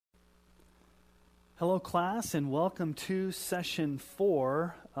Hello, class, and welcome to session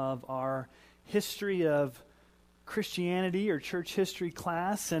 4 of our History of Christianity or Church History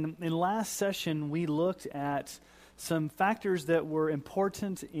class. And in last session, we looked at some factors that were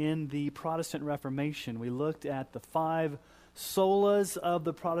important in the Protestant Reformation. We looked at the 5 solas of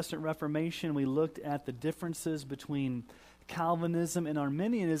the Protestant Reformation. We looked at the differences between Calvinism and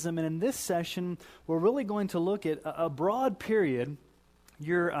Arminianism. And in this session, we're really going to look at a broad period.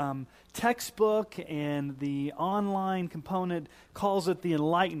 Your textbook and the online component calls it the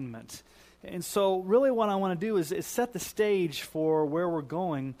Enlightenment. And so really what I want to do is set the stage for where we're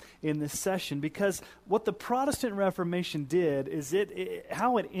going in this session, because what the Protestant Reformation did is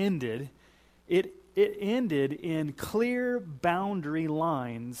how it ended in clear boundary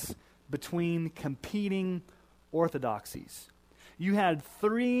lines between competing orthodoxies. You had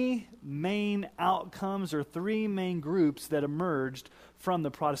 3 main outcomes or 3 main groups that emerged from the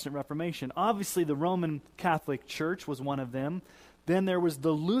Protestant Reformation. Obviously, the Roman Catholic Church was one of them. Then there was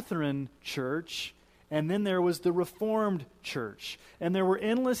the Lutheran Church, and then there was the Reformed Church. And there were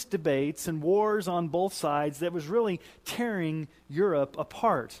endless debates and wars on both sides that was really tearing Europe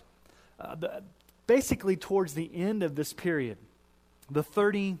apart. Basically, towards the end of this period, the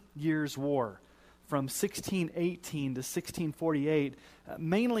 30 Years' War, from 1618 to 1648,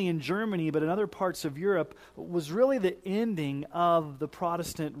 mainly in Germany, but in other parts of Europe, was really the ending of the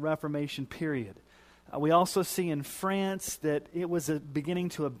Protestant Reformation period. We also see in France that it was beginning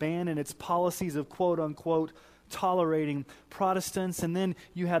to abandon its policies of quote-unquote tolerating Protestants. And then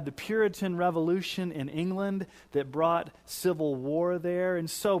you had the Puritan Revolution in England that brought civil war there. And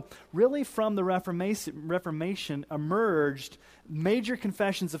so really from the Reformation emerged major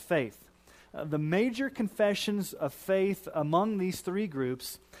confessions of faith. The major confessions of faith among these 3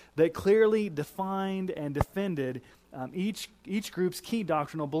 groups that clearly defined and defended each group's key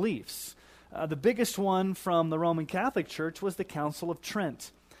doctrinal beliefs. The biggest one from the Roman Catholic Church was the Council of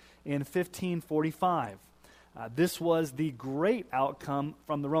Trent in 1545. This was the great outcome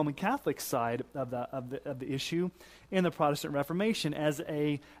from the Roman Catholic side of the issue in the Protestant Reformation as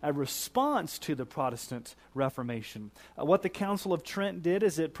a response to the Protestant Reformation. What the Council of Trent did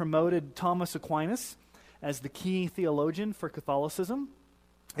is it promoted Thomas Aquinas as the key theologian for Catholicism.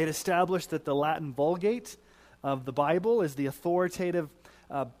 It established that the Latin Vulgate of the Bible is the authoritative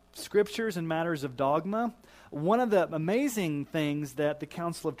scriptures and matters of dogma. One of the amazing things that the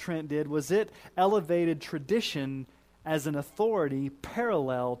Council of Trent did was it elevated tradition as an authority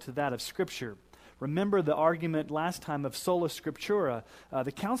parallel to that of Scripture. Remember the argument last time of sola scriptura.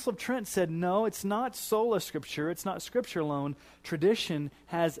 The Council of Trent said, no, it's not sola scriptura, it's not Scripture alone. Tradition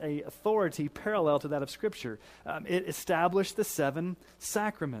has an authority parallel to that of Scripture. It established the 7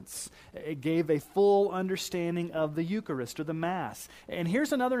 sacraments. It gave a full understanding of the Eucharist or the Mass. And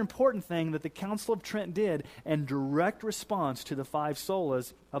here's another important thing that the Council of Trent did in direct response to the 5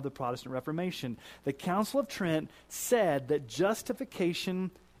 solas of the Protestant Reformation. The Council of Trent said that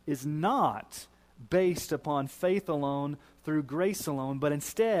justification is not based upon faith alone through grace alone, but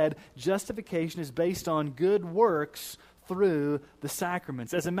instead justification is based on good works through the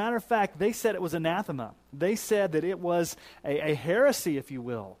sacraments. As a matter of fact, they said it was anathema. They said that it was a heresy, if you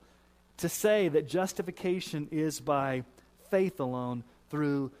will, to say that justification is by faith alone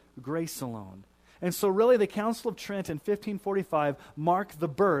through grace alone. And so really the Council of Trent in 1545 marked the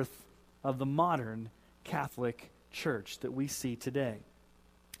birth of the modern Catholic Church that we see today.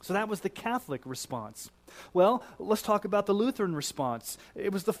 So that was the Catholic response. Well, let's talk about the Lutheran response.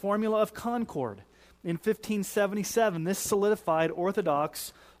 It was the Formula of Concord. In 1577, this solidified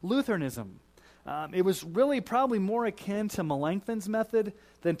Orthodox Lutheranism. It was really probably more akin to Melanchthon's method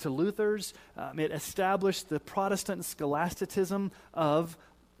than to Luther's. It established the Protestant scholasticism of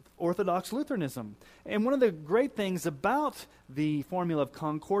Orthodox Lutheranism. And one of the great things about the Formula of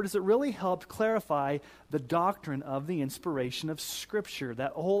Concord is it really helped clarify the doctrine of the inspiration of Scripture,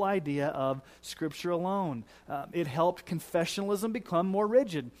 that whole idea of Scripture alone. It helped confessionalism become more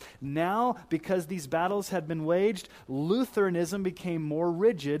rigid. Now, because these battles had been waged, Lutheranism became more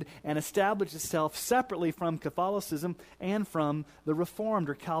rigid and established itself separately from Catholicism and from the Reformed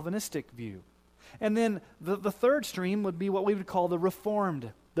or Calvinistic view. And then the third stream would be what we would call the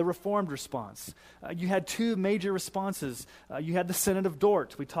Reformed response. You had 2 major responses. You had the Synod of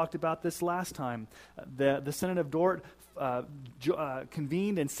Dort. We talked about this last time. The Synod of Dort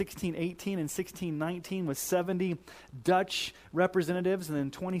convened in 1618 and 1619 with 70 Dutch representatives and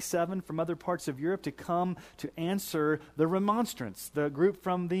then 27 from other parts of Europe to come to answer the Remonstrants, the group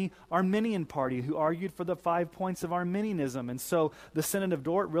from the Arminian party who argued for the 5 points of Arminianism. And so the Synod of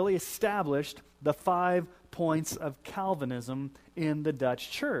Dort really established the 5 points of Calvinism in the Dutch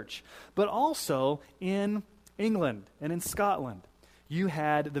church. But also in England and in Scotland, you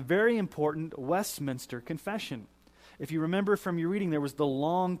had the very important Westminster Confession. If you remember from your reading, there was the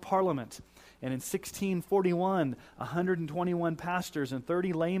Long Parliament. And in 1641, 121 pastors and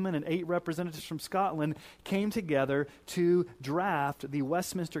 30 laymen and 8 representatives from Scotland came together to draft the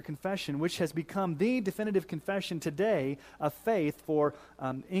Westminster Confession, which has become the definitive confession today of faith for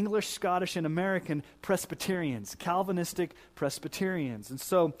English, Scottish, and American Presbyterians, Calvinistic Presbyterians. And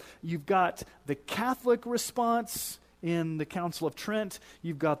so you've got the Catholic response in the Council of Trent,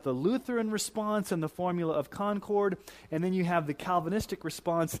 you've got the Lutheran response in the Formula of Concord, and then you have the Calvinistic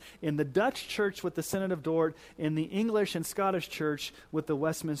response in the Dutch Church with the Synod of Dort, in the English and Scottish Church with the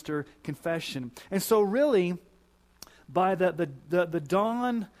Westminster Confession. And so really, by the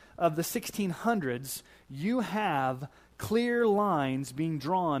dawn of the 1600s, you have clear lines being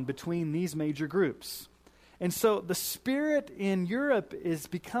drawn between these major groups. And so the spirit in Europe is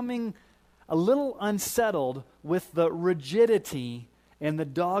becoming a little unsettled with the rigidity and the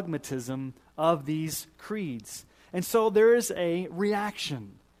dogmatism of these creeds. And so there is a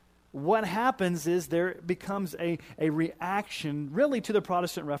reaction. What happens is there becomes a reaction really to the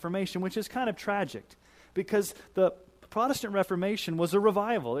Protestant Reformation, which is kind of tragic, because the Protestant Reformation was a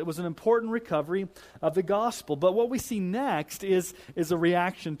revival. It was an important recovery of the gospel. But what we see next is a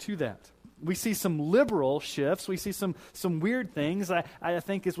reaction to that. We see some liberal shifts. We see some weird things. I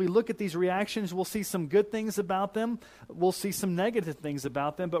think as we look at these reactions, we'll see some good things about them. We'll see some negative things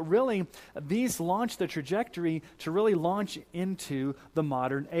about them. But really, these launch the trajectory to really launch into the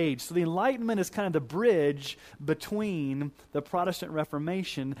modern age. So the Enlightenment is kind of the bridge between the Protestant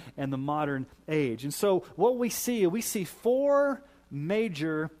Reformation and the modern age. And so what we see 4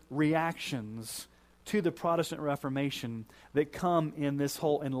 major reactions to the Protestant Reformation that come in this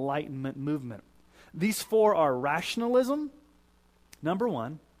whole Enlightenment movement. These 4 are rationalism, number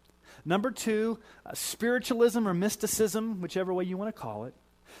 1. Number 2, spiritualism or mysticism, whichever way you want to call it.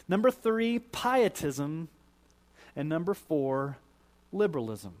 Number 3, pietism. And number 4,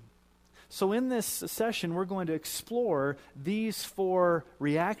 liberalism. So in this session, we're going to explore these 4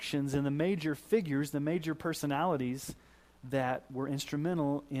 reactions and the major figures, the major personalities that were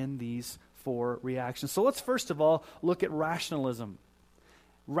instrumental in these 4 reactions. So let's first of all look at rationalism.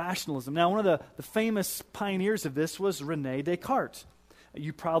 Rationalism. Now, one of the famous pioneers of this was René Descartes.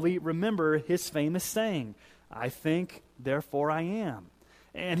 You probably remember his famous saying, "I think, therefore I am."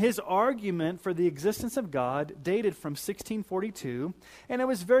 And his argument for the existence of God dated from 1642, and it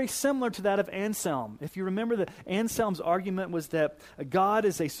was very similar to that of Anselm. If you remember, that Anselm's argument was that God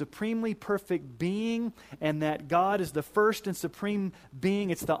is a supremely perfect being, and that God is the first and supreme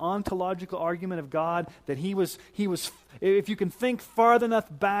being. It's the ontological argument of God, that he was. If you can think farther enough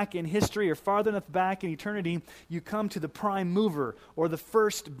back in history or farther enough back in eternity, you come to the prime mover or the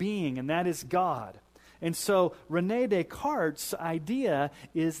first being, and that is God. And so René Descartes' idea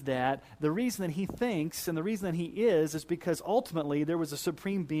is that the reason that he thinks and the reason that he is because ultimately there was a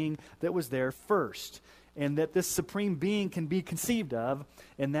supreme being that was there first, and that this supreme being can be conceived of,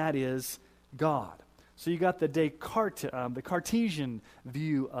 and that is God. So you got the Cartesian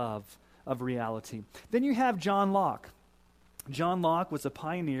view of reality. Then you have John Locke. John Locke was a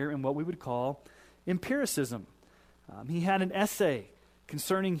pioneer in what we would call empiricism. He had an essay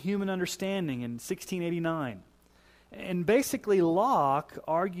concerning human understanding in 1689. And basically, Locke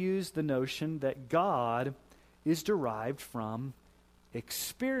argues the notion that God is derived from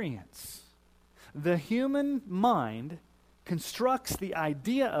experience. The human mind constructs the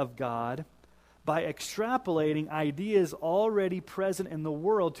idea of God by extrapolating ideas already present in the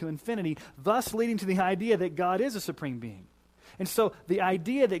world to infinity, thus leading to the idea that God is a supreme being. And so the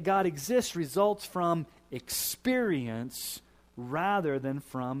idea that God exists results from experience rather than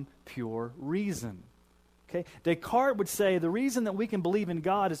from pure reason. Okay? Descartes would say the reason that we can believe in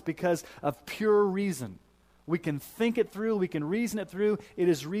God is because of pure reason. We can think it through, we can reason it through, it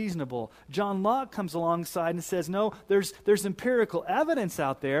is reasonable. John Locke comes alongside and says, no, there's empirical evidence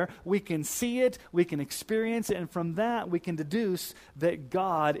out there. We can see it, we can experience it, and from that we can deduce that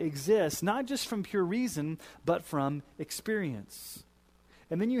God exists, not just from pure reason, but from experience.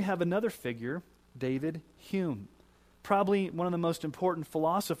 And then you have another figure, David Hume. Probably one of the most important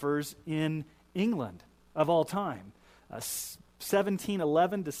philosophers in England of all time,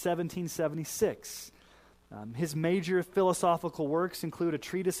 1711 to 1776. His major philosophical works include a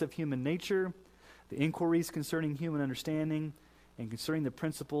treatise of human nature, the inquiries concerning human understanding, and concerning the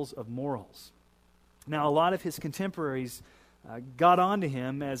principles of morals. Now, a lot of his contemporaries got onto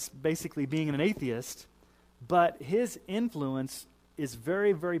him as basically being an atheist, but his influence is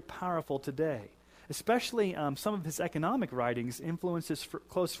very, very powerful today. especially some of his economic writings influenced his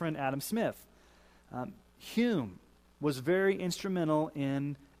close friend Adam Smith. Hume was very instrumental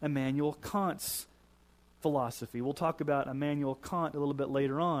in Immanuel Kant's philosophy. We'll talk about Immanuel Kant a little bit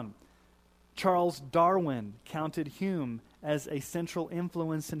later on. Charles Darwin counted Hume as a central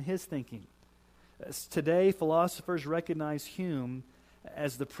influence in his thinking. Today, philosophers recognize Hume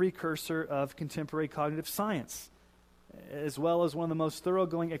as the precursor of contemporary cognitive science, as well as one of the most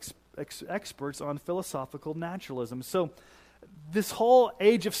thoroughgoing experts on philosophical naturalism. So this whole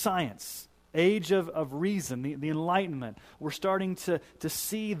age of science, age of reason, the Enlightenment, we're starting to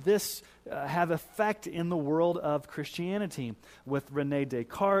see this have effect in the world of Christianity with René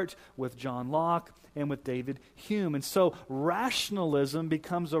Descartes, with John Locke, and with David Hume. And so rationalism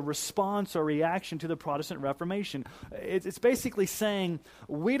becomes a response or reaction to the Protestant Reformation. It's basically saying,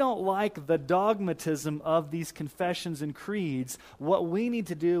 we don't like the dogmatism of these confessions and creeds. What we need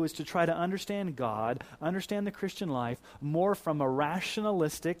to do is to try to understand God, understand the Christian life, more from a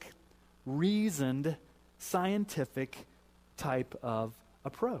rationalistic, reasoned, scientific type of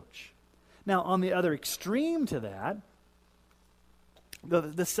approach. Now, on the other extreme to that,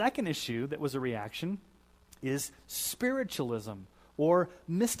 the second issue that was a reaction is spiritualism or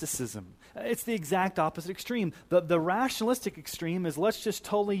mysticism. It's the exact opposite extreme. The rationalistic extreme is let's just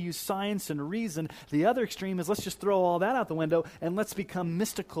totally use science and reason. The other extreme is let's just throw all that out the window and let's become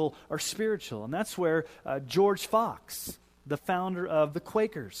mystical or spiritual. And that's where George Fox, the founder of the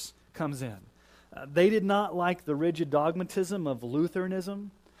Quakers, comes in. They did not like the rigid dogmatism of Lutheranism,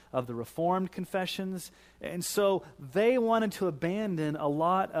 of the Reformed confessions, and so they wanted to abandon a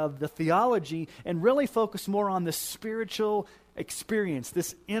lot of the theology and really focus more on the spiritual experience,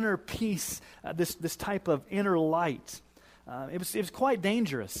 this inner peace, this type of inner light. It was quite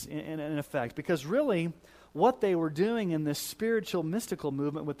dangerous in effect, because really what they were doing in this spiritual mystical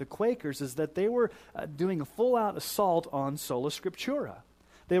movement with the Quakers is that they were doing a full-out assault on sola scriptura.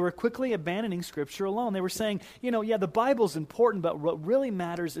 They were quickly abandoning Scripture alone. They were saying, the Bible's important, but what really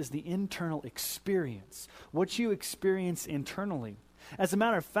matters is the internal experience, what you experience internally. As a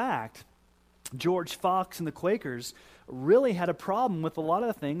matter of fact, George Fox and the Quakers really had a problem with a lot of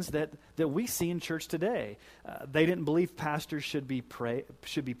the things that we see in church today. They didn't believe pastors should be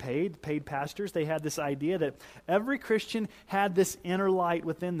paid pastors. They had this idea that every Christian had this inner light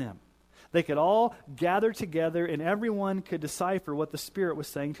within them. They could all gather together and everyone could decipher what the Spirit was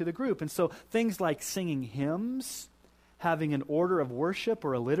saying to the group. And so things like singing hymns, having an order of worship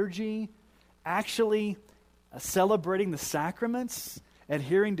or a liturgy, actually celebrating the sacraments,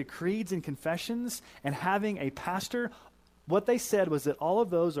 adhering to creeds and confessions, and having a pastor, what they said was that all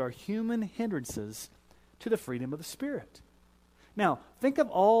of those are human hindrances to the freedom of the Spirit. Now, think of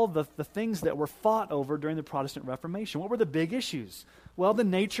all the things that were fought over during the Protestant Reformation. What were the big issues? Well, the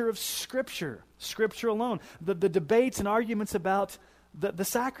nature of Scripture alone, the debates and arguments about the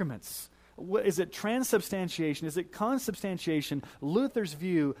sacraments. Is it transubstantiation? Is it consubstantiation? Luther's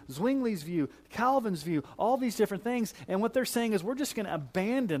view, Zwingli's view, Calvin's view, all these different things. And what they're saying is we're just going to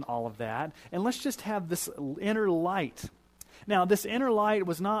abandon all of that and let's just have this inner light. Now, this inner light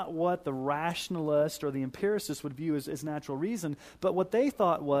was not what the rationalist or the empiricist would view as natural reason, but what they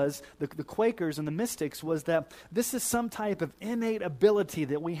thought was, the Quakers and the mystics, was that this is some type of innate ability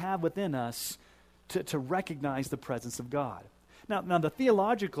that we have within us to recognize the presence of God. Now, the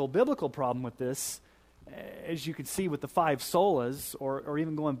theological, biblical problem with this, as you can see with the five solas, or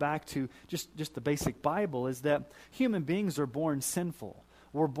even going back to just the basic Bible, is that human beings are born sinful.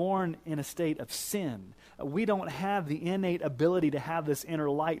 We're born in a state of sin. We don't have the innate ability to have this inner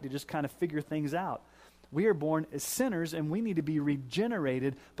light to just kind of figure things out. We are born as sinners, and we need to be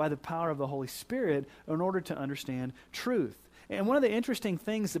regenerated by the power of the Holy Spirit in order to understand truth. And one of the interesting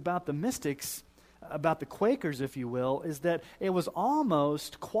things about the mystics, about the Quakers, if you will, is that it was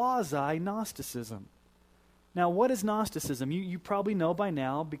almost quasi-Gnosticism. Now, what is Gnosticism? You probably know by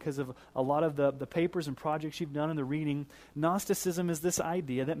now, because of a lot of the papers and projects you've done in the reading, Gnosticism is this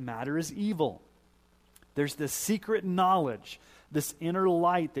idea that matter is evil. There's this secret knowledge, this inner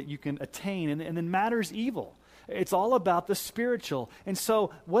light that you can attain, and then matter is evil. It's all about the spiritual. And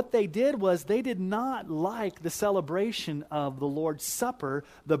so what they did was they did not like the celebration of the Lord's Supper,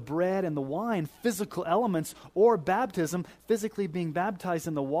 the bread and the wine, physical elements, or baptism, physically being baptized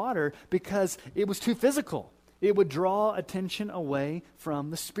in the water, because it was too physical. It would draw attention away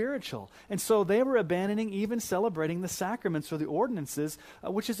from the spiritual. And so they were abandoning even celebrating the sacraments or the ordinances,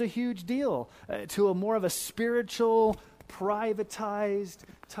 which is a huge deal, to a more of a spiritual, privatized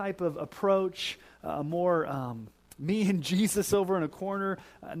type of approach, more me and Jesus over in a corner,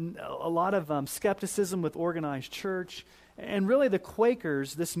 a lot of skepticism with organized church. And really the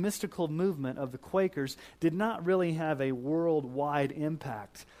Quakers, this mystical movement of the Quakers, did not really have a worldwide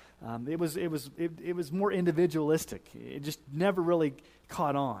impact. It was more individualistic. It just never really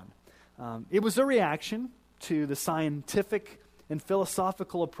caught on. It was a reaction to the scientific and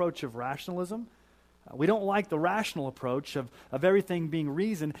philosophical approach of rationalism. We don't like the rational approach of everything being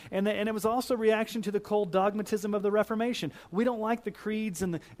reason. And it was also a reaction to the cold dogmatism of the Reformation. We don't like the creeds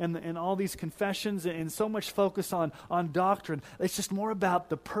and all these confessions and so much focus on doctrine. It's just more about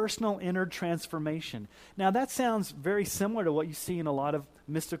the personal inner transformation. Now, that sounds very similar to what you see in a lot of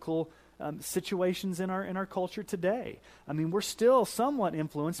mystical situations in our culture today. I mean, we're still somewhat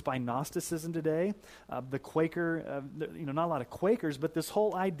influenced by Gnosticism today. The Quaker, not a lot of Quakers, but this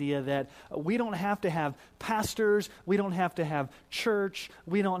whole idea that we don't have to have pastors, we don't have to have church,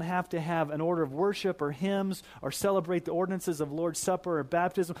 we don't have to have an order of worship or hymns or celebrate the ordinances of Lord's Supper or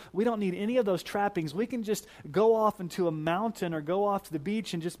baptism. We don't need any of those trappings. We can just go off into a mountain or go off to the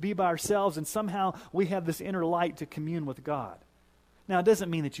beach and just be by ourselves, and somehow we have this inner light to commune with God. Now, it doesn't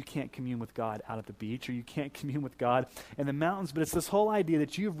mean that you can't commune with God out at the beach or you can't commune with God in the mountains, but it's this whole idea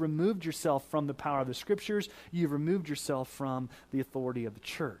that you've removed yourself from the power of the Scriptures, you've removed yourself from the authority of the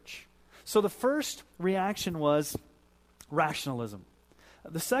church. So the first reaction was rationalism.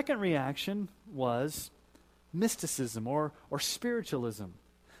 The second reaction was mysticism or spiritualism.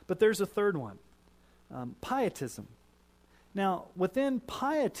 But there's a third one, pietism. Now, within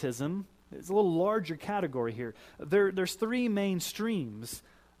pietism, it's a little larger category here. There's three main streams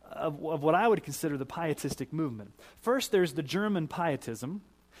of what I would consider the pietistic movement. First, there's the German pietism.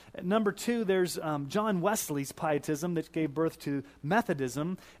 Number two, there's John Wesley's pietism that gave birth to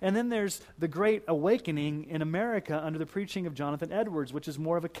Methodism. And then there's the Great Awakening in America under the preaching of Jonathan Edwards, which is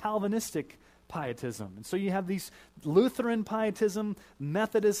more of a Calvinistic pietism. And so you have these Lutheran pietism,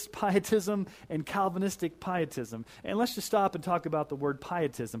 Methodist pietism, and Calvinistic pietism. And let's just stop and talk about the word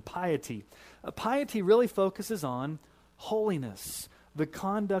pietism, piety. Piety really focuses on holiness, the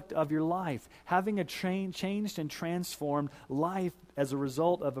conduct of your life, having a changed and transformed life as a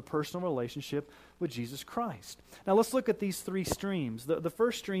result of a personal relationship with Jesus Christ. Now let's look at these three streams. The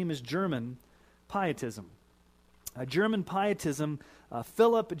first stream is German pietism. German pietism,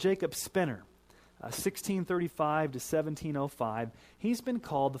 Philip Jacob Spener, 1635 to 1705, he's been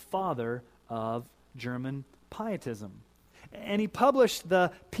called the father of German pietism. And he published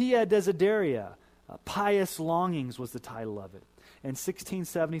the Pia Desideria, Pious Longings was the title of it, in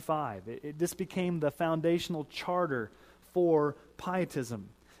 1675. This became the foundational charter for pietism.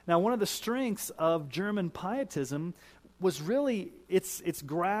 Now, one of the strengths of German pietism was really its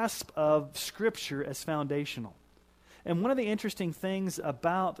grasp of Scripture as foundational. And one of the interesting things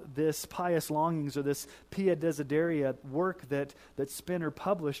about this Pious Longings or this Pia Desideria work that Spener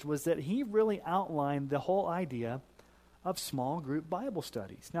published was that he really outlined the whole idea of small group Bible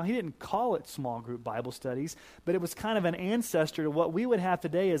studies. Now, he didn't call it small group Bible studies, but it was kind of an ancestor to what we would have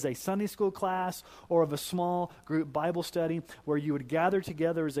today as a Sunday school class or of a small group Bible study where you would gather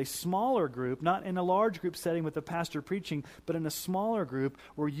together as a smaller group, not in a large group setting with the pastor preaching, but in a smaller group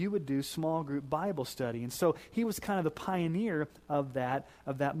where you would do small group Bible study. And so he was kind of the pioneer of that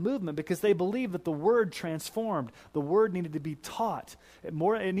movement because they believed that the Word transformed. The Word needed to be taught. It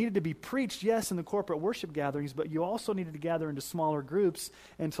needed to be preached, yes, in the corporate worship gatherings, but you also needed to gather into smaller groups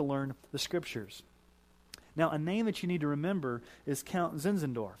and to learn the Scriptures. Now, a name that you need to remember is Count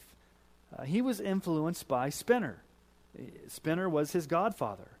Zinzendorf. He was influenced by Spener. Spener was his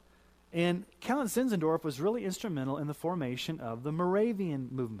godfather. And Count Zinzendorf was really instrumental in the formation of the Moravian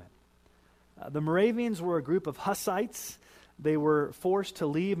movement. The Moravians were a group of Hussites. They were forced to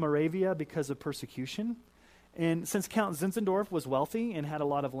leave Moravia because of persecution. And since Count Zinzendorf was wealthy and had a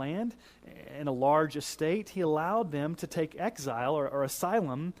lot of land and a large estate, he allowed them to take exile or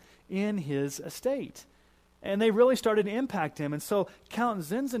asylum in his estate. And they really started to impact him. And so Count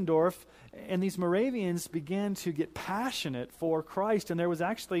Zinzendorf and these Moravians began to get passionate for Christ. And there was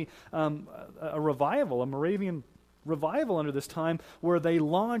actually a revival, a Moravian revival under this time where they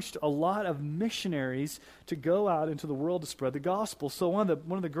launched a lot of missionaries to go out into the world to spread the gospel. So one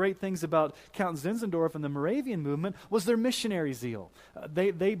of the great things about Count Zinzendorf and the Moravian movement was their missionary zeal.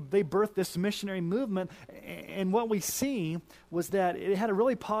 They birthed this missionary movement, and what we see was that it had a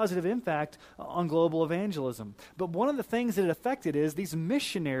really positive impact on global evangelism. But one of the things that it affected is these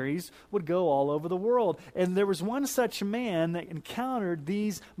missionaries would go all over the world. And there was one such man that encountered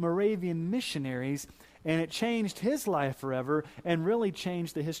these Moravian missionaries, and it changed his life forever and really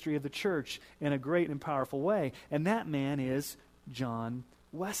changed the history of the church in a great and powerful way. And that man is John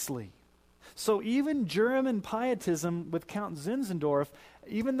Wesley. So even German pietism with Count Zinzendorf,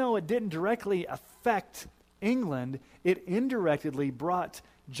 even though it didn't directly affect England, it indirectly brought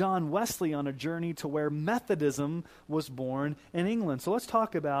John Wesley on a journey to where Methodism was born in England. So let's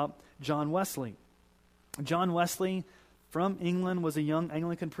talk about John Wesley. John Wesley from England was a young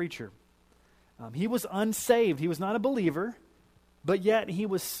Anglican preacher. He was unsaved. He was not a believer, but yet he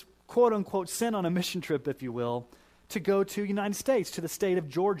was, quote unquote, sent on a mission trip, if you will, to go to the United States, to the state of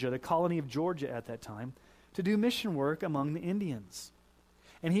Georgia, the colony of Georgia at that time, to do mission work among the Indians.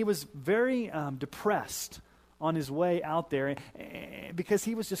 And he was very depressed on his way out there because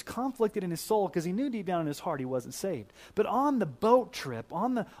he was just conflicted in his soul because he knew deep down in his heart he wasn't saved. But on the boat trip,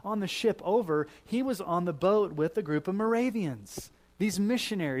 on the ship over, he was on the boat with a group of Moravians, these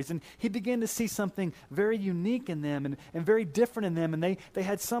missionaries, and he began to see something very unique in them and very different in them, and they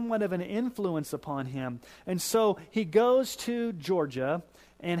had somewhat of an influence upon him. And so he goes to Georgia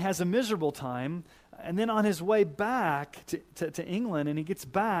and has a miserable time. And then on his way back to England, and he gets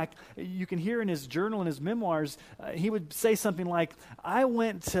back, you can hear in his journal and his memoirs, he would say something like, I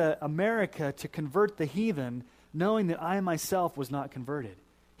went to America to convert the heathen, knowing that I myself was not converted.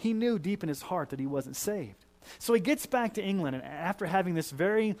 He knew deep in his heart that he wasn't saved. So he gets back to England, and after having this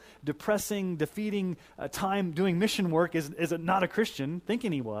very depressing, defeating time doing mission work as not a Christian,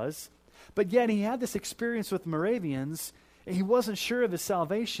 thinking he was, but yet he had this experience with Moravians. He wasn't sure of his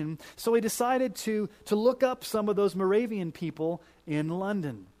salvation, so he decided to look up some of those Moravian people in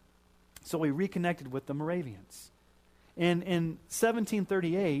London. So he reconnected with the Moravians. And in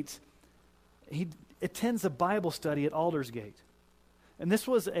 1738, he attends a Bible study at Aldersgate. And this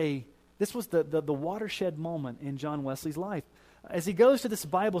was the watershed moment in John Wesley's life. As he goes to this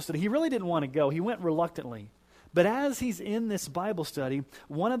Bible study, he really didn't want to go. He went reluctantly. But as he's in this Bible study,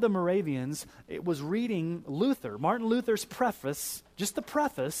 one of the Moravians was reading Luther, Martin Luther's preface, just the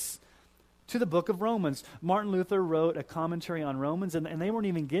preface, to the book of Romans. Martin Luther wrote a commentary on Romans, and they weren't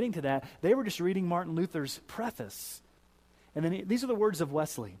even getting to that. They were just reading Martin Luther's preface. And then these are the words of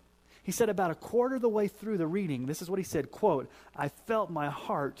Wesley. He said about a quarter of the way through the reading, this is what he said, quote, I felt my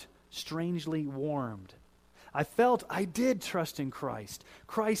heart strangely warmed. I felt I did trust in Christ,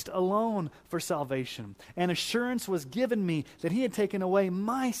 Christ alone for salvation. And assurance was given me that he had taken away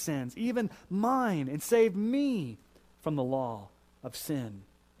my sins, even mine, and saved me from the law of sin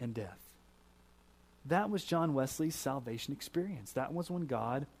and death. That was John Wesley's salvation experience. That was when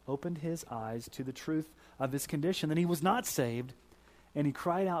God opened his eyes to the truth of his condition, that he was not saved, and he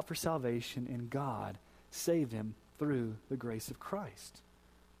cried out for salvation, and God saved him through the grace of Christ.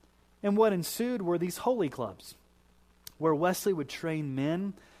 And what ensued were these holy clubs, where Wesley would train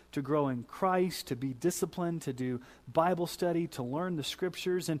men to grow in Christ, to be disciplined, to do Bible study, to learn the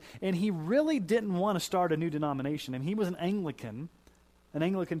Scriptures. And he really didn't want to start a new denomination. And he was an Anglican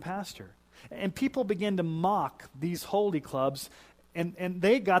pastor. And people began to mock these holy clubs, and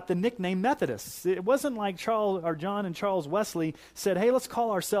they got the nickname Methodists. It wasn't like John and Charles Wesley said, hey, let's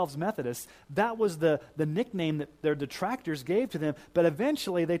call ourselves Methodists. That was the nickname that their detractors gave to them. But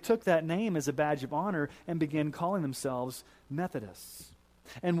eventually they took that name as a badge of honor and began calling themselves Methodists.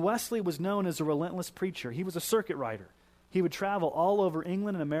 And Wesley was known as a relentless preacher. He was a circuit rider. He would travel all over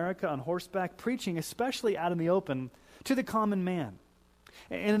England and America on horseback, preaching especially out in the open to the common man.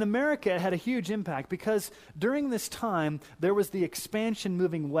 And in America, it had a huge impact because during this time, there was the expansion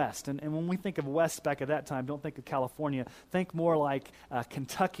moving west. And when we think of west back at that time, don't think of California. Think more like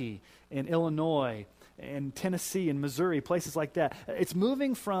Kentucky and Illinois and Tennessee and Missouri, places like that. It's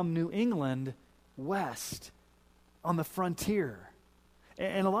moving from New England west on the frontier.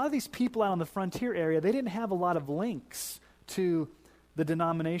 And a lot of these people out on the frontier area, they didn't have a lot of links to the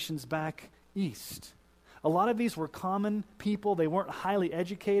denominations back east. A lot of these were common people. They weren't highly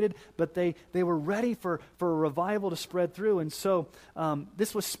educated, but they were ready for a revival to spread through. And so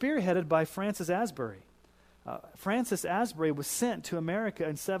this was spearheaded by Francis Asbury. Francis Asbury was sent to America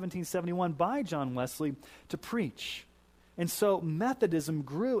in 1771 by John Wesley to preach. And so Methodism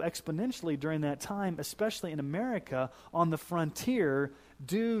grew exponentially during that time, especially in America on the frontier,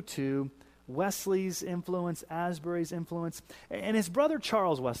 due to Wesley's influence, Asbury's influence, and his brother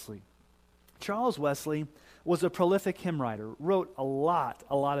Charles Wesley. Charles Wesley was a prolific hymn writer, wrote a lot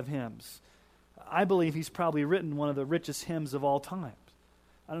of hymns. I believe he's probably written one of the richest hymns of all time.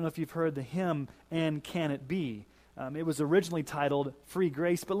 I don't know if you've heard the hymn, And Can It Be? It was originally titled Free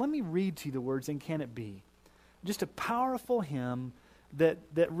Grace, but let me read to you the words, And Can It Be? Just a powerful hymn that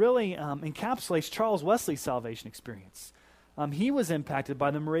really encapsulates Charles Wesley's salvation experience. he was impacted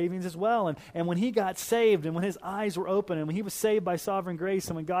by the Moravians as well. And when he got saved and when his eyes were open and when he was saved by sovereign grace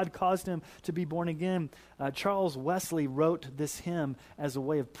and when God caused him to be born again, Charles Wesley wrote this hymn as a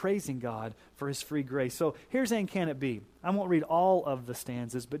way of praising God for his free grace. So here's And Can It Be. I won't read all of the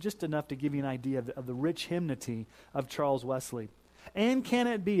stanzas, but just enough to give you an idea of the rich hymnody of Charles Wesley. And can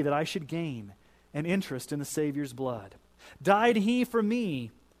it be that I should gain an interest in the Savior's blood? Died he for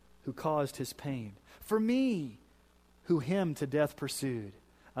me who caused his pain, for me who him to death pursued.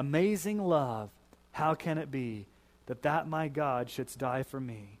 Amazing love, how can it be that my God shouldst die for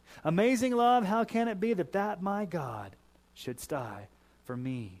me? Amazing love, how can it be that my God shouldst die for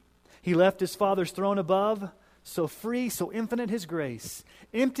me? He left his Father's throne above, so free, so infinite his grace,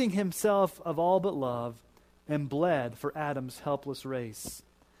 emptying himself of all but love, and bled for Adam's helpless race.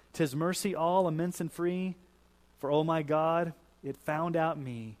 'Tis mercy all immense and free, for oh my God, it found out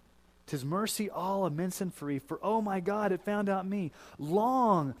me. 'Tis mercy all immense and free, for oh my God, it found out me.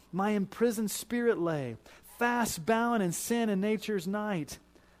 Long my imprisoned spirit lay, fast bound in sin and nature's night.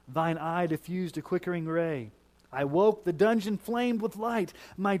 Thine eye diffused a quickening ray. I woke, the dungeon flamed with light.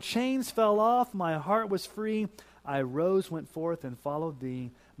 My chains fell off, my heart was free. I rose, went forth, and followed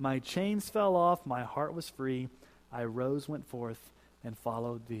thee. My chains fell off, my heart was free. I rose, went forth, and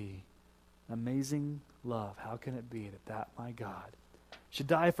followed thee. Amazing love, how can it be that my God should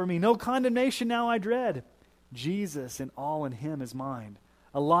die for me? No condemnation now I dread. Jesus and all in him is mine.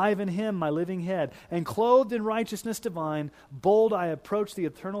 Alive in him, my living head, and clothed in righteousness divine, bold I approach the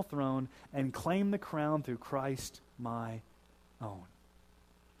eternal throne and claim the crown through Christ my own.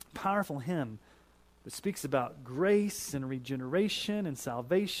 Powerful hymn that speaks about grace and regeneration and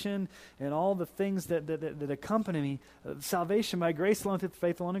salvation and all the things that accompany me. Salvation by grace alone, through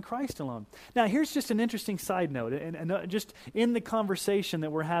faith alone, in Christ alone. Now, here's just an interesting side note, and just in the conversation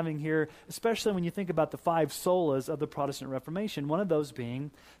that we're having here, especially when you think about the 5 solas of the Protestant Reformation, one of those being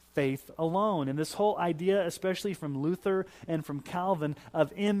faith alone. And this whole idea, especially from Luther and from Calvin,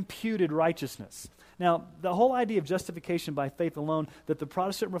 of imputed righteousness. Now, the whole idea of justification by faith alone that the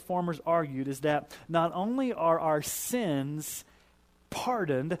Protestant reformers argued is that not only are our sins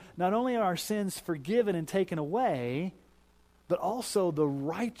pardoned, not only are our sins forgiven and taken away, but also the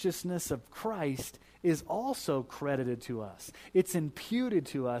righteousness of Christ is also credited to us. It's imputed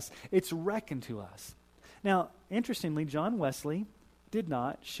to us. It's reckoned to us. Now, interestingly, John Wesley did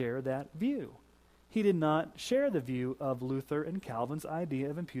not share that view. He did not share the view of Luther and Calvin's idea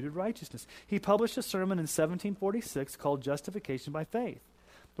of imputed righteousness. He published a sermon in 1746 called Justification by Faith,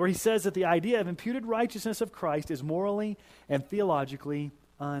 where he says that the idea of imputed righteousness of Christ is morally and theologically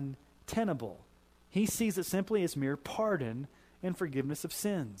untenable. He sees it simply as mere pardon and forgiveness of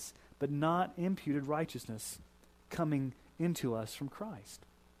sins, but not imputed righteousness coming into us from Christ.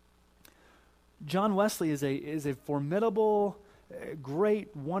 John Wesley is a formidable,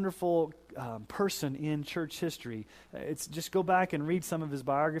 great, wonderful person in church history. It's just go back and read some of his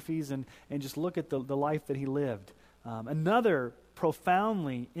biographies and just look at the life that he lived. Another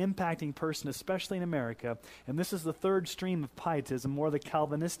profoundly impacting person, especially in America, and this is the third stream of pietism, more the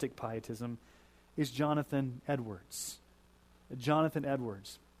Calvinistic pietism, is Jonathan Edwards. Jonathan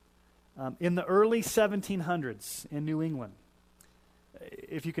Edwards. In the early 1700s in New England,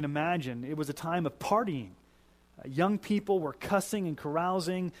 if you can imagine, it was a time of partying. Young people were cussing and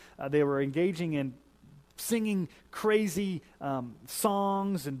carousing. They were engaging in singing crazy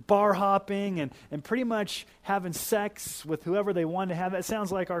songs and bar hopping and pretty much having sex with whoever they wanted to have. That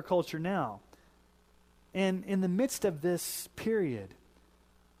sounds like our culture now. And in the midst of this period,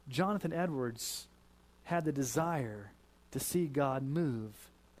 Jonathan Edwards had the desire to see God move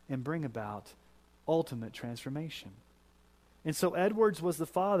and bring about ultimate transformation. And so Edwards was the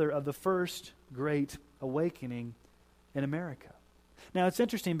father of the first great awakening in America. Now, it's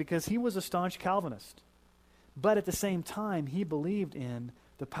interesting because he was a staunch Calvinist, but at the same time, he believed in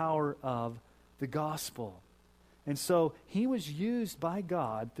the power of the gospel. And so he was used by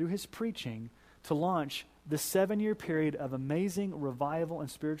God through his preaching to launch the 7-year period of amazing revival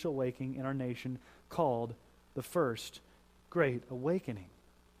and spiritual awakening in our nation called the First Great Awakening.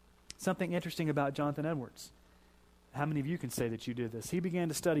 Something interesting about Jonathan Edwards. How many of you can say that you did this? He began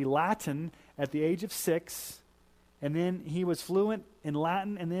to study Latin at the age of 6, and then he was fluent in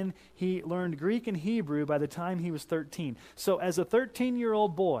Latin, and then he learned Greek and Hebrew by the time he was 13. So as a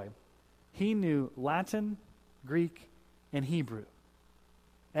 13-year-old boy, he knew Latin, Greek, and Hebrew.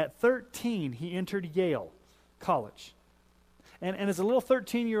 At 13, he entered Yale College. And as a little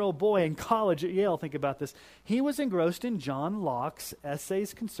 13-year-old boy in college at Yale, think about this, he was engrossed in John Locke's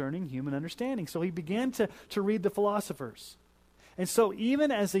Essays Concerning Human Understanding. So he began to read the philosophers. And so even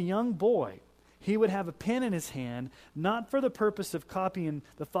as a young boy, he would have a pen in his hand, not for the purpose of copying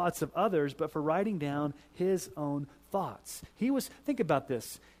the thoughts of others, but for writing down his own thoughts. Think about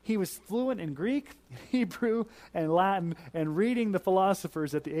this, he was fluent in Greek, Hebrew, and Latin, and reading the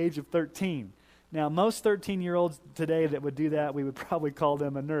philosophers at the age of 13. Now, most 13-year-olds today that would do that, we would probably call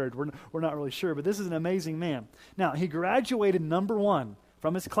them a nerd. We're not really sure, but this is an amazing man. Now, he graduated number 1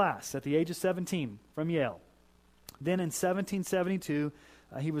 from his class at the age of 17 from Yale. Then in 1772,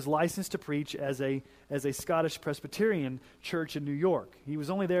 he was licensed to preach as a Scottish Presbyterian church in New York. He was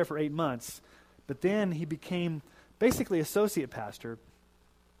only there for 8 months, but then he became basically associate pastor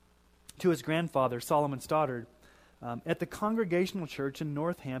to his grandfather, Solomon Stoddard, at the Congregational Church in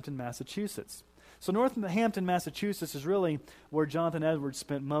Northampton, Massachusetts. So Northampton, Massachusetts is really where Jonathan Edwards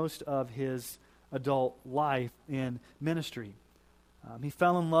spent most of his adult life in ministry. He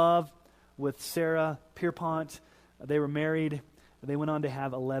fell in love with Sarah Pierpont. They were married. They went on to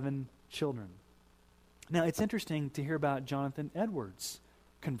have 11 children. Now, it's interesting to hear about Jonathan Edwards'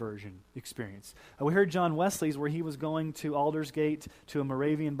 conversion experience. We heard John Wesley's, where he was going to Aldersgate to a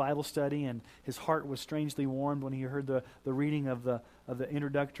Moravian Bible study, and his heart was strangely warmed when he heard the reading of the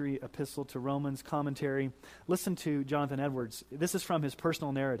introductory epistle to Romans commentary. Listen to Jonathan Edwards. This is from his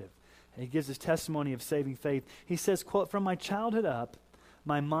personal narrative. He gives his testimony of saving faith. He says, quote, "From my childhood up,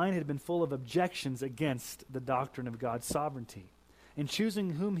 my mind had been full of objections against the doctrine of God's sovereignty, in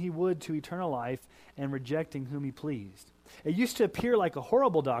choosing whom he would to eternal life and rejecting whom he pleased. It used to appear like a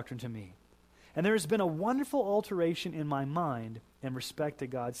horrible doctrine to me, and there has been a wonderful alteration in my mind in respect to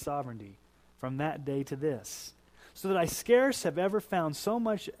God's sovereignty from that day to this, so that I scarce have ever found so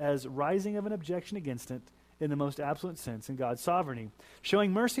much as rising of an objection against it in the most absolute sense in God's sovereignty,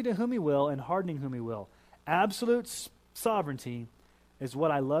 showing mercy to whom he will and hardening whom he will. Absolute sovereignty is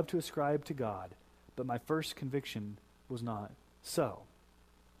what I love to ascribe to God, but my first conviction was not so."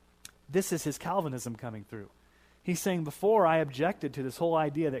 This is his Calvinism coming through. He's saying, before I objected to this whole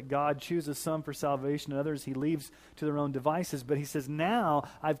idea that God chooses some for salvation and others he leaves to their own devices, but he says, now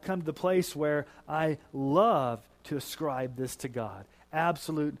I've come to the place where I love to ascribe this to God,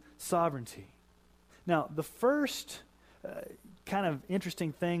 absolute sovereignty. Now, the first kind of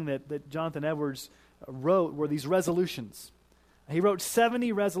interesting thing that Jonathan Edwards wrote were these resolutions. He wrote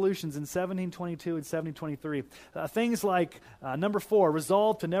 70 resolutions in 1722 and 1723. Things like, number 4,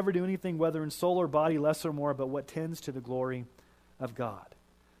 resolve to never do anything, whether in soul or body, less or more, but what tends to the glory of God.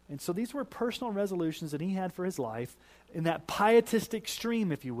 And so these were personal resolutions that he had for his life in that pietistic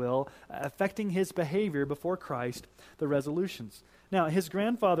stream, if you will, affecting his behavior before Christ, the resolutions. Now, his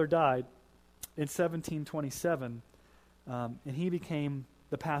grandfather died in 1727, and he became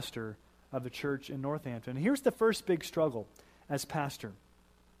the pastor of the church in Northampton. And here's the first big struggle as pastor.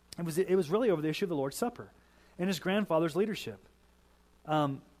 It was really over the issue of the Lord's Supper and his grandfather's leadership.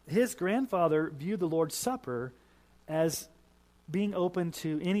 His grandfather viewed the Lord's Supper as being open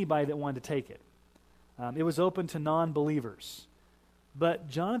to anybody that wanted to take it. It was open to non-believers. But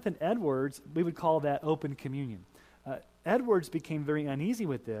Jonathan Edwards, we would call that open communion. Edwards became very uneasy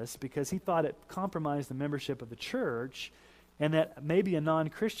with this because he thought it compromised the membership of the church and that maybe a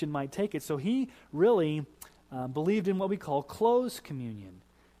non-Christian might take it. So he really believed in what we call closed communion.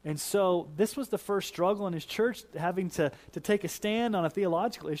 And so this was the first struggle in his church, having to take a stand on a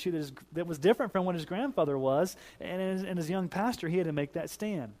theological issue that was different from what his grandfather was. And as young pastor, he had to make that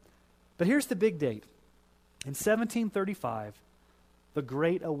stand. But here's the big date. In 1735, the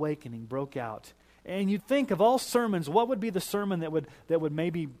Great Awakening broke out. And you'd think of all sermons, what would be the sermon that would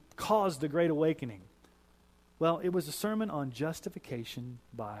maybe cause the Great Awakening? Well, it was a sermon on justification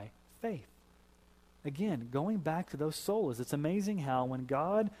by faith. Again, going back to those solas, it's amazing how when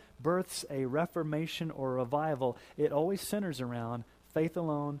God births a reformation or a revival, it always centers around faith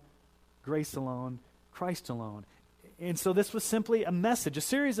alone, grace alone, Christ alone. And so this was simply a message, a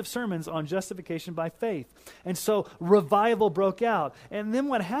series of sermons on justification by faith. And so revival broke out. And then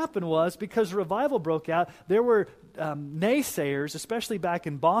what happened was, because revival broke out, there were naysayers, especially back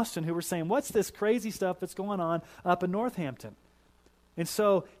in Boston, who were saying, what's this crazy stuff that's going on up in Northampton? And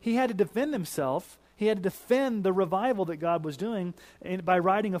so he had to defend himself. He had to defend the revival that God was doing by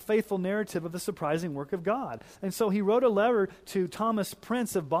writing a faithful narrative of the surprising work of God. And so he wrote a letter to Thomas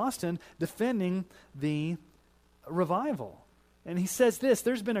Prince of Boston defending the revival. And he says this: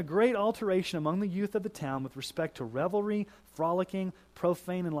 there's been a great alteration among the youth of the town with respect to revelry, frolicking,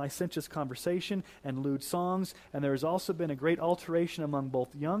 profane and licentious conversation, and lewd songs. And there has also been a great alteration among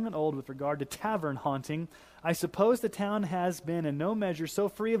both young and old with regard to tavern haunting. I suppose the town has been in no measure so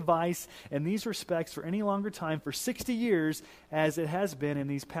free of vice in these respects for any longer time for 60 years as it has been in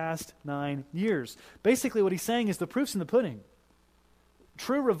these past 9 years. Basically what he's saying is the proof's in the pudding.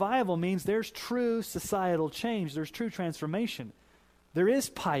 True revival means there's true societal change. There's true transformation. There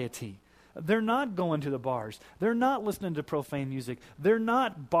is piety. They're not going to the bars. They're not listening to profane music. They're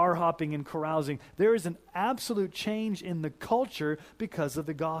not bar hopping and carousing. There is an absolute change in the culture because of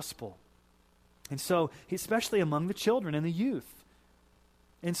the gospel. And so, especially among the children and the youth.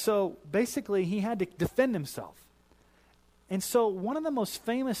 And so, basically, he had to defend himself. And so, one of the most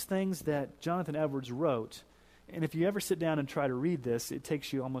famous things that Jonathan Edwards wrote, and if you ever sit down and try to read this, it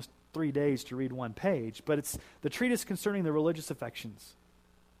takes you almost 3 days to read one page, but it's the treatise concerning the religious affections.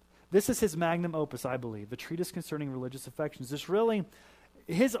 This is his magnum opus, I believe, the treatise concerning religious affections. This really,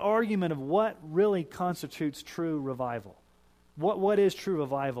 his argument of what really constitutes true revival. What is true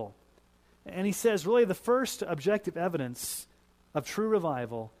revival? And he says, really, the first objective evidence of true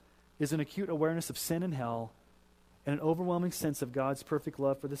revival is an acute awareness of sin and hell and an overwhelming sense of God's perfect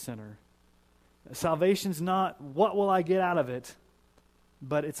love for the sinner. Salvation's not, what will I get out of it?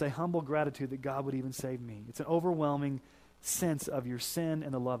 But it's a humble gratitude that God would even save me. It's an overwhelming sense of your sin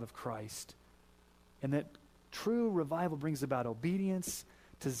and the love of Christ. And that true revival brings about obedience,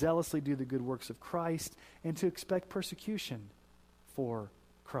 to zealously do the good works of Christ, and to expect persecution for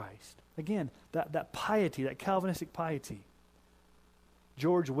Christ. Again, that piety, that Calvinistic piety.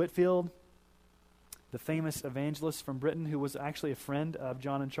 George Whitefield, the famous evangelist from Britain who was actually a friend of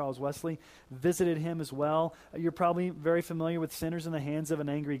John and Charles Wesley, visited him as well. You're probably very familiar with Sinners in the Hands of an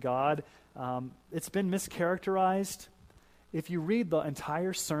Angry God. It's been mischaracterized. If you read the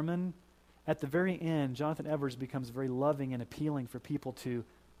entire sermon, at the very end, Jonathan Edwards becomes very loving and appealing for people to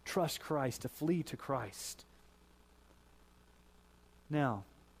trust Christ, to flee to Christ. Now,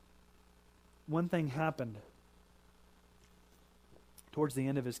 one thing happened towards the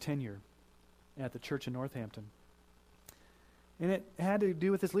end of his tenure at the church in Northampton. And it had to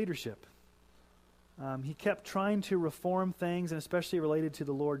do with his leadership. He kept trying to reform things, and especially related to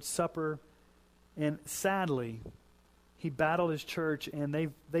the Lord's Supper. And sadly, he battled his church, and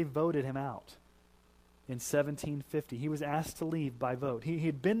they voted him out in 1750. He was asked to leave by vote. He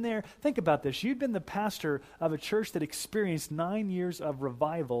had been there. Think about this. You'd been the pastor of a church that experienced 9 years of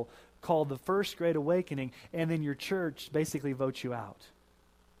revival called the First Great Awakening, and then your church basically votes you out.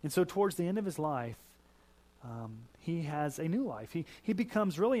 And so towards the end of his life, he has a new life. He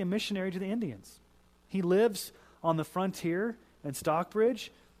becomes really a missionary to the Indians. He lives on the frontier in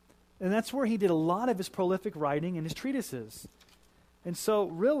Stockbridge, and that's where he did a lot of his prolific writing and his treatises. And so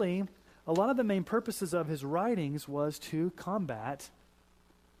really, a lot of the main purposes of his writings was to combat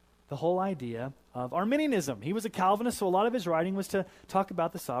the whole idea of Arminianism. He was a Calvinist, so a lot of his writing was to talk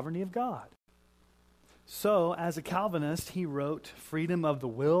about the sovereignty of God. So, as a Calvinist, he wrote Freedom of the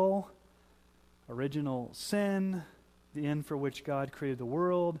Will, Original Sin, The End for Which God Created the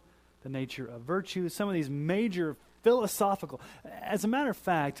World, The Nature of Virtue, some of these major philosophical. As a matter of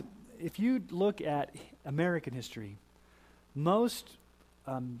fact, if you look at American history, most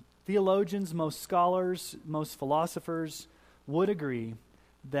theologians, most scholars, most philosophers would agree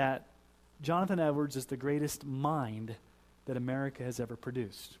that Jonathan Edwards is the greatest mind that America has ever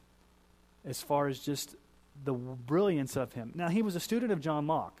produced, as far as just the brilliance of him. Now, he was a student of John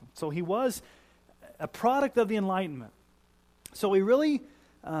Locke, so he was a product of the Enlightenment. So he really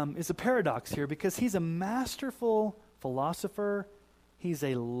is a paradox here, because he's a masterful philosopher. He's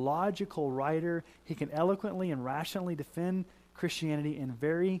a logical writer. He can eloquently and rationally defend Christianity in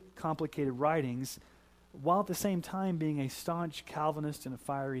very complicated writings, while at the same time being a staunch Calvinist and a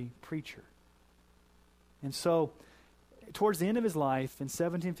fiery preacher. And so, towards the end of his life, in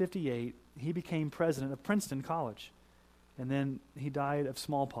 1758, he became president of Princeton College. And then he died of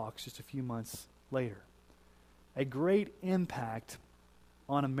smallpox just a few months later. A great impact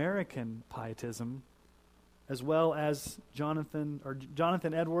on American pietism, as well as Jonathan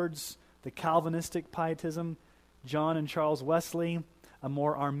Edwards, the Calvinistic pietism, John and Charles Wesley, a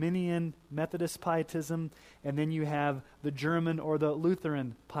more Arminian Methodist pietism, and then you have the German or the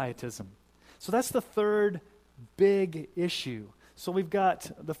Lutheran pietism. So that's the third big issue. So we've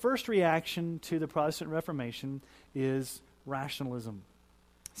got the first reaction to the Protestant Reformation is rationalism.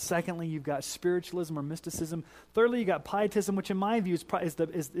 Secondly, you've got spiritualism or mysticism. Thirdly, you've got pietism, which in my view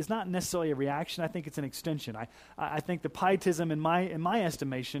is not necessarily a reaction. I think it's an extension. I think the pietism, in my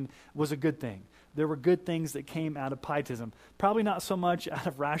estimation, was a good thing. There were good things that came out of pietism. Probably not so much out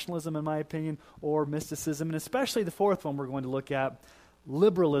of rationalism, in my opinion, or mysticism, and especially the fourth one we're going to look at,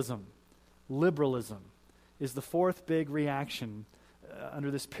 liberalism. Liberalism is the fourth big reaction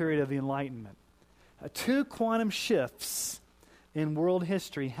under this period of the Enlightenment. Two quantum shifts in world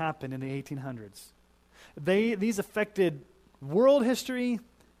history happened in the 1800s. These affected world history,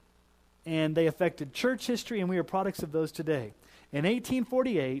 and they affected church history, and we are products of those today. In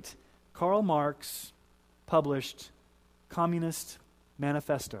 1848, Karl Marx published Communist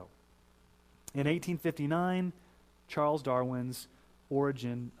Manifesto. In 1859, Charles Darwin's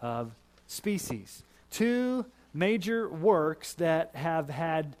Origin of Species. Two major works that have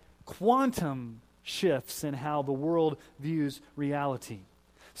had quantum shifts in how the world views reality.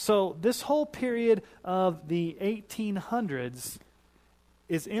 So this whole period of the 1800s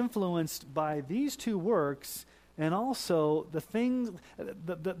is influenced by these two works, and also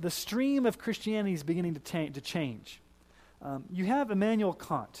the stream of Christianity is beginning to change. You have Immanuel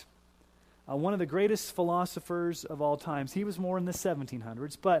Kant, one of the greatest philosophers of all times. He was more in the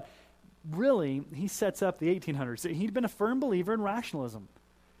 1700s, but really he sets up the 1800s. He'd been a firm believer in rationalism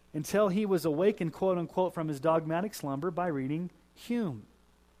until he was awakened, quote unquote, from his dogmatic slumber by reading Hume.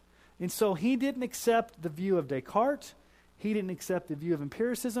 And so he didn't accept the view of Descartes. He didn't accept the view of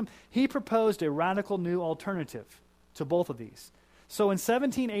empiricism. He proposed a radical new alternative to both of these. So in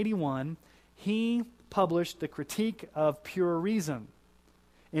 1781, he published the Critique of Pure Reason.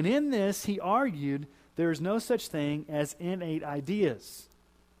 And in this, he argued there is no such thing as innate ideas.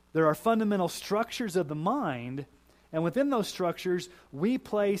 There are fundamental structures of the mind, and within those structures, we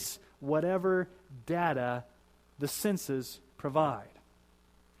place whatever data the senses provide.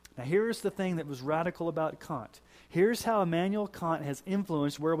 Now, here's the thing that was radical about Kant. Here's how Immanuel Kant has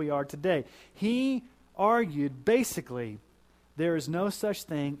influenced where we are today. He argued, basically, there is no such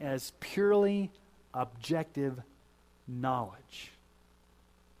thing as purely objective knowledge.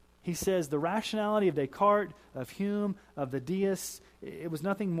 He says the rationality of Descartes, of Hume, of the deists, it was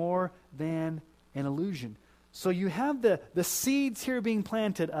nothing more than an illusion. So you have the seeds here being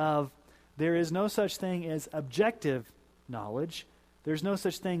planted of there is no such thing as objective knowledge. There's no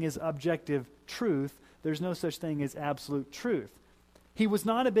such thing as objective truth. There's no such thing as absolute truth. He was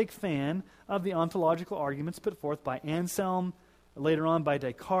not a big fan of the ontological arguments put forth by Anselm, later on by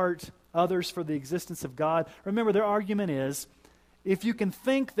Descartes, others for the existence of God. Remember, their argument is, if you can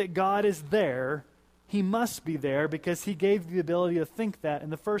think that God is there, he must be there because he gave you the ability to think that in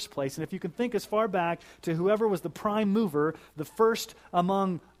the first place. And if you can think as far back to whoever was the prime mover, the first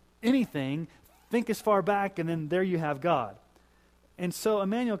among anything, think as far back and then there you have God. And so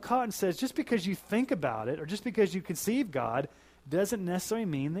Immanuel Kant says just because you think about it or just because you conceive God doesn't necessarily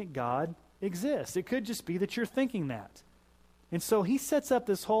mean that God exists. It could just be that you're thinking that. And so he sets up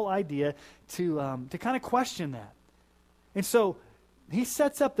this whole idea to kind of question that. And so he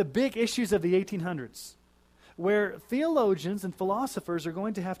sets up the big issues of the 1800s, where theologians and philosophers are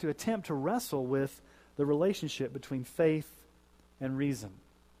going to have to attempt to wrestle with the relationship between faith and reason.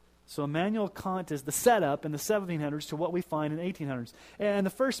 So Immanuel Kant is the setup in the 1700s to what we find in the 1800s. And the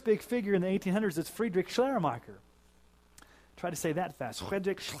first big figure in the 1800s is Friedrich Schleiermacher. Try to say that fast.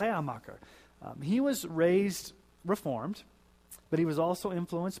 Friedrich Schleiermacher. He was raised Reformed, but he was also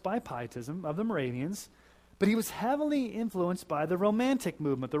influenced by Pietism of the Moravians. But he was heavily influenced by the Romantic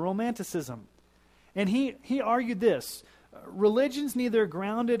movement, the Romanticism. And he argued this: religion's neither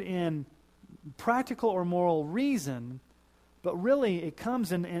grounded in practical or moral reason, but really it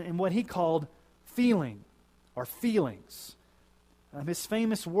comes in what he called feeling, or feelings. His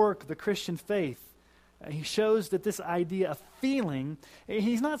famous work, The Christian Faith, he shows that this idea of feeling, when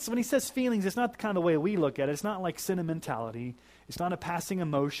he says feelings, it's not the kind of way we look at it. It's not like sentimentality. It's not a passing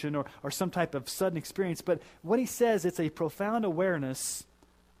emotion or some type of sudden experience. But what he says, it's a profound awareness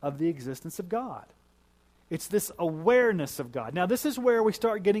of the existence of God. It's this awareness of God. Now, this is where we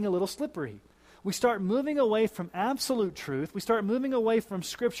start getting a little slippery. We start moving away from absolute truth. We start moving away from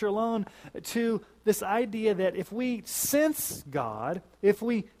Scripture alone to this idea that if we sense God, if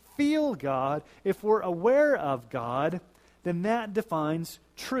we feel God, if we're aware of God, then that defines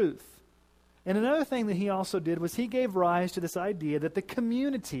truth. And another thing that he also did was he gave rise to this idea that the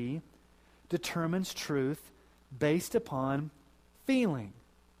community determines truth based upon feeling.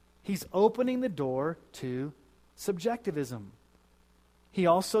 He's opening the door to subjectivism. He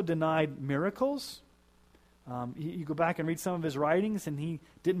also denied miracles. You go back and read some of his writings, and he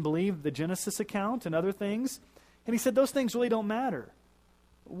didn't believe the Genesis account and other things. And he said those things really don't matter.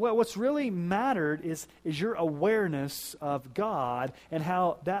 What's really mattered is your awareness of God and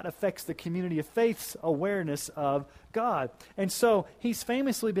how that affects the community of faith's awareness of God. And so he's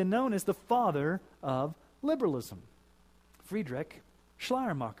famously been known as the father of liberalism, Friedrich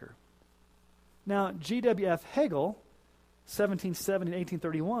Schleiermacher. Now, G.W.F. Hegel, 1770 to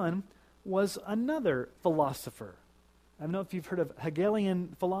 1831, was another philosopher. I don't know if you've heard of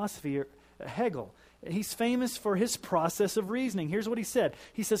Hegelian philosophy or Hegel. He's famous for his process of reasoning. Here's what he said.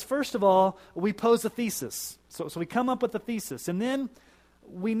 He says, first of all, we pose a thesis. So we come up with a thesis. And then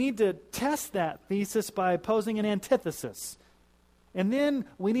we need to test that thesis by posing an antithesis. And then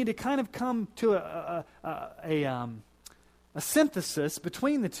we need to kind of come to a synthesis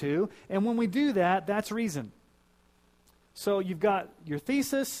between the two. And when we do that, that's reason. So you've got your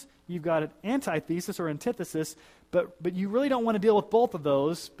thesis, you've got an antithesis or antithesis, but you really don't want to deal with both of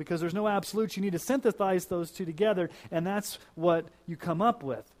those because there's no absolutes. You need to synthesize those two together, and that's what you come up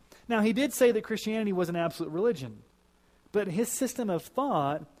with. Now, he did say that Christianity was an absolute religion, but his system of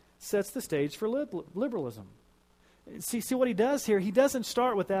thought sets the stage for liberalism. See what he does here? He doesn't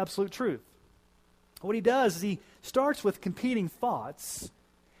start with absolute truth. What he does is he starts with competing thoughts,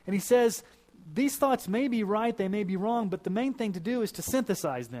 and he says, these thoughts may be right, they may be wrong, but the main thing to do is to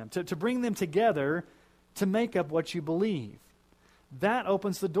synthesize them, to bring them together to make up what you believe. That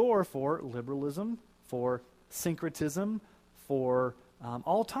opens the door for liberalism, for syncretism, for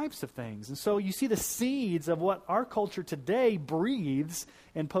all types of things. And so you see the seeds of what our culture today breathes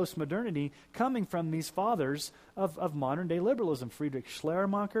in postmodernity coming from these fathers of modern-day liberalism, Friedrich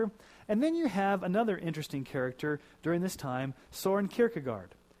Schleiermacher. And then you have another interesting character during this time, Soren Kierkegaard,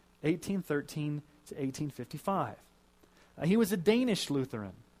 1813 to 1855. He was a Danish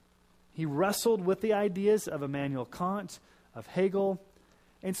Lutheran. He wrestled with the ideas of Immanuel Kant, of Hegel.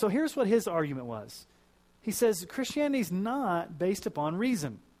 And so here's what his argument was. He says Christianity is not based upon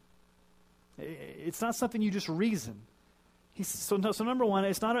reason. It's not something you just reason. So number one,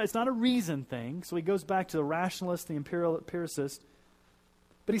 it's not a reason thing. So he goes back to the rationalist, the empiricist.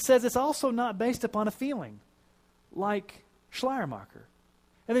 But he says it's also not based upon a feeling, like Schleiermacher.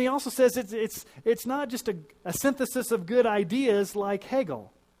 And then he also says it's not just a synthesis of good ideas like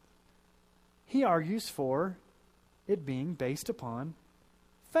Hegel. He argues for it being based upon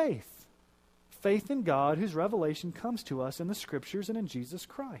faith. Faith in God, whose revelation comes to us in the Scriptures and in Jesus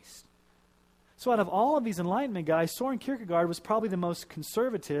Christ. So out of all of these Enlightenment guys, Soren Kierkegaard was probably the most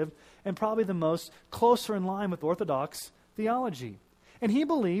conservative and probably the most closer in line with Orthodox theology. And he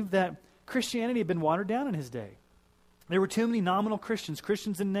believed that Christianity had been watered down in his day. There were too many nominal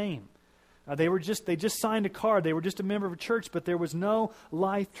Christians in name. They just signed a card. They were just a member of a church, but there was no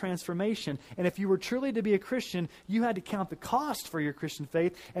life transformation. And if you were truly to be a Christian, you had to count the cost for your Christian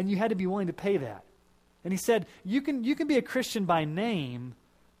faith, and you had to be willing to pay that. And he said, you can be a Christian by name,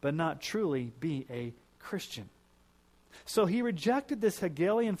 but not truly be a Christian. So he rejected this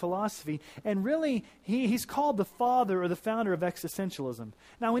Hegelian philosophy, and really, he's called the father or the founder of existentialism.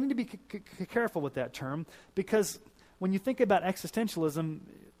 Now, we need to be careful with that term, because when you think about existentialism,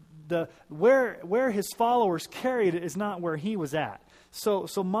 where his followers carried it is not where he was at. So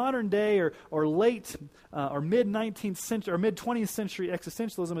modern day or late or mid 19th century or mid 20th century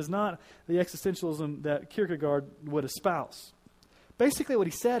existentialism is not the existentialism that Kierkegaard would espouse. Basically what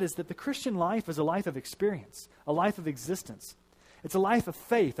he said is that the Christian life is a life of experience, a life of existence. It's a life of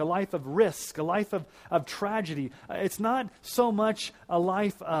faith, a life of risk, a life of tragedy. It's not so much a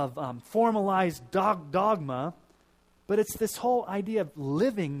life of formalized dogma, but it's this whole idea of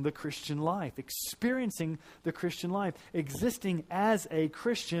living the Christian life, experiencing the Christian life, existing as a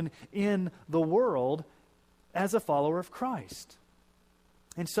Christian in the world as a follower of Christ.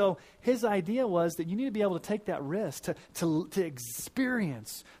 And so his idea was that you need to be able to take that risk to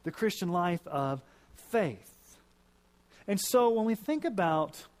experience the Christian life of faith. And so when we think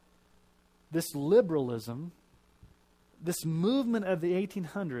about this liberalism, this movement of the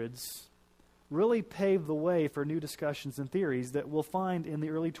 1800s, really paved the way for new discussions and theories that we'll find in the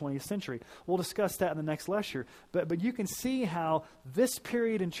early 20th century. We'll discuss that in the next lecture. But you can see how this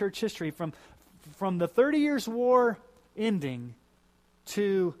period in church history, from the 30 Years' War ending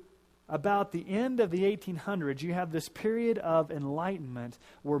to about the end of the 1800s, you have this period of enlightenment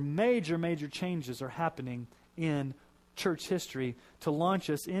where major, major changes are happening in church history to launch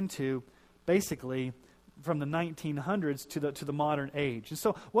us into basically from the 1900s to the modern age. And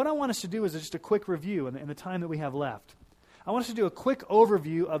so what I want us to do is just a quick review in the time that we have left. I want us to do a quick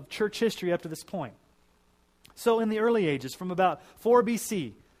overview of church history up to this point. So in the early ages, from about 4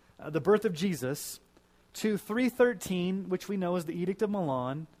 BC, the birth of Jesus, to 313, which we know as the Edict of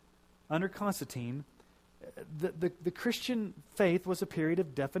Milan, under Constantine, the Christian faith was a period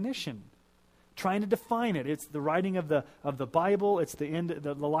of definition, trying to define it. It's the writing of the Bible. It's the end,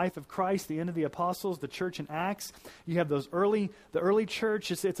 the life of Christ, the end of the apostles, the church in Acts. You have the early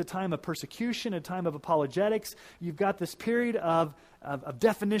church. It's a time of persecution, a time of apologetics. You've got this period of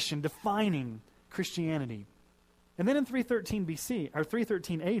definition, defining Christianity. And then in 313 BC, or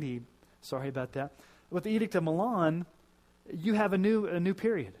 313 AD, sorry about that, with the Edict of Milan, you have a new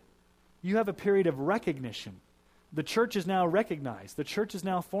period. You have a period of recognition. The church is now recognized. The church is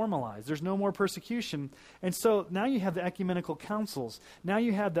now formalized. There's no more persecution. And so now you have the ecumenical councils. Now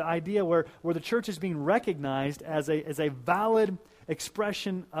you have the idea where the church is being recognized as a valid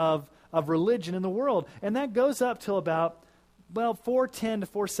expression of religion in the world. And that goes up till about, 410 to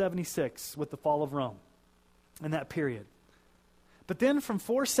 476 with the fall of Rome in that period. But then from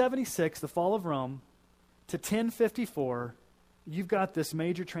 476, the fall of Rome, to 1054, you've got this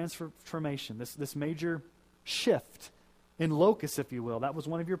major transformation, this major shift in locus, if you will. That was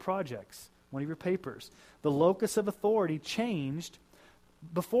one of your projects, one of your papers. The locus of authority changed.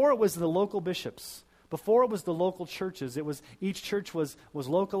 Before it was the local bishops. Before it was the local churches. Each church was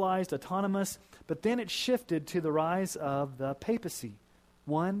localized, autonomous, but then it shifted to the rise of the papacy.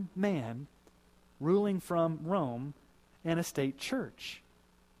 One man ruling from Rome and a state church.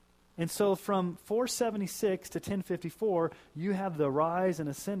 And so from 476 to 1054, you have the rise and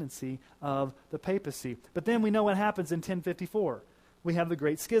ascendancy of the papacy. But then we know what happens in 1054. We have the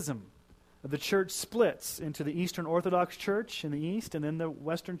Great Schism. The church splits into the Eastern Orthodox Church in the east, and then the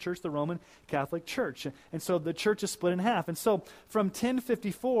Western Church, the Roman Catholic Church. And so the church is split in half. And so from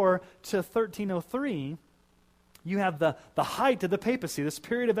 1054 to 1303, you have the height of the papacy, this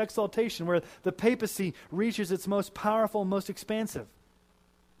period of exaltation where the papacy reaches its most powerful, most expansive.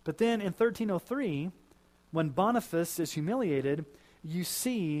 But then in 1303, when Boniface is humiliated, you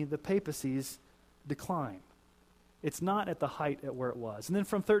see the papacy's decline. It's not at the height at where it was. And then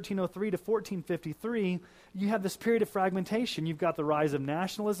from 1303 to 1453, you have this period of fragmentation. You've got the rise of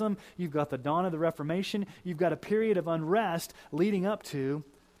nationalism. You've got the dawn of the Reformation. You've got a period of unrest leading up to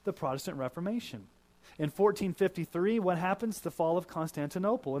the Protestant Reformation. In 1453, what happens? The fall of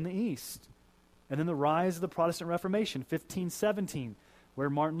Constantinople in the east. And then the rise of the Protestant Reformation, 1517. Where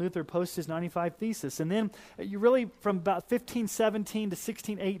Martin Luther posts his 95 Thesis. And then you really, from about 1517 to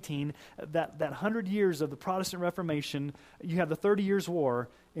 1618, that 100 years of the Protestant Reformation, you have the 30 Years' War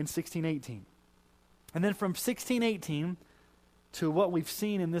in 1618. And then from 1618 to what we've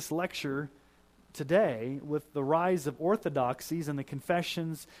seen in this lecture today, with the rise of orthodoxies and the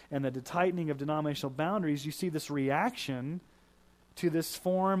confessions and the tightening of denominational boundaries, you see this reaction to this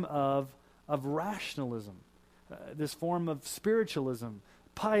form of rationalism. This form of spiritualism,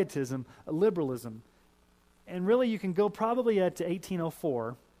 pietism, liberalism. And really you can go probably to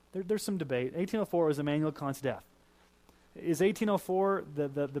 1804. There's some debate. 1804 was Immanuel Kant's death. Is 1804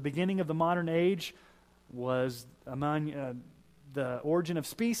 the beginning of the modern age? Was the origin of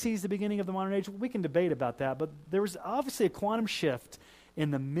species the beginning of the modern age? We can debate about that, but there was obviously a quantum shift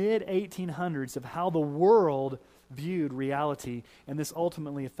in the mid-1800s of how the world viewed reality, and this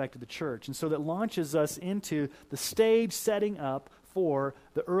ultimately affected the church. And so that launches us into the stage setting up for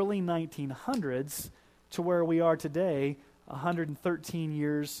the early 1900s to where we are today, 113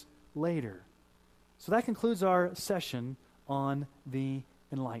 years later. So that concludes our session on the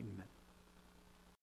Enlightenment.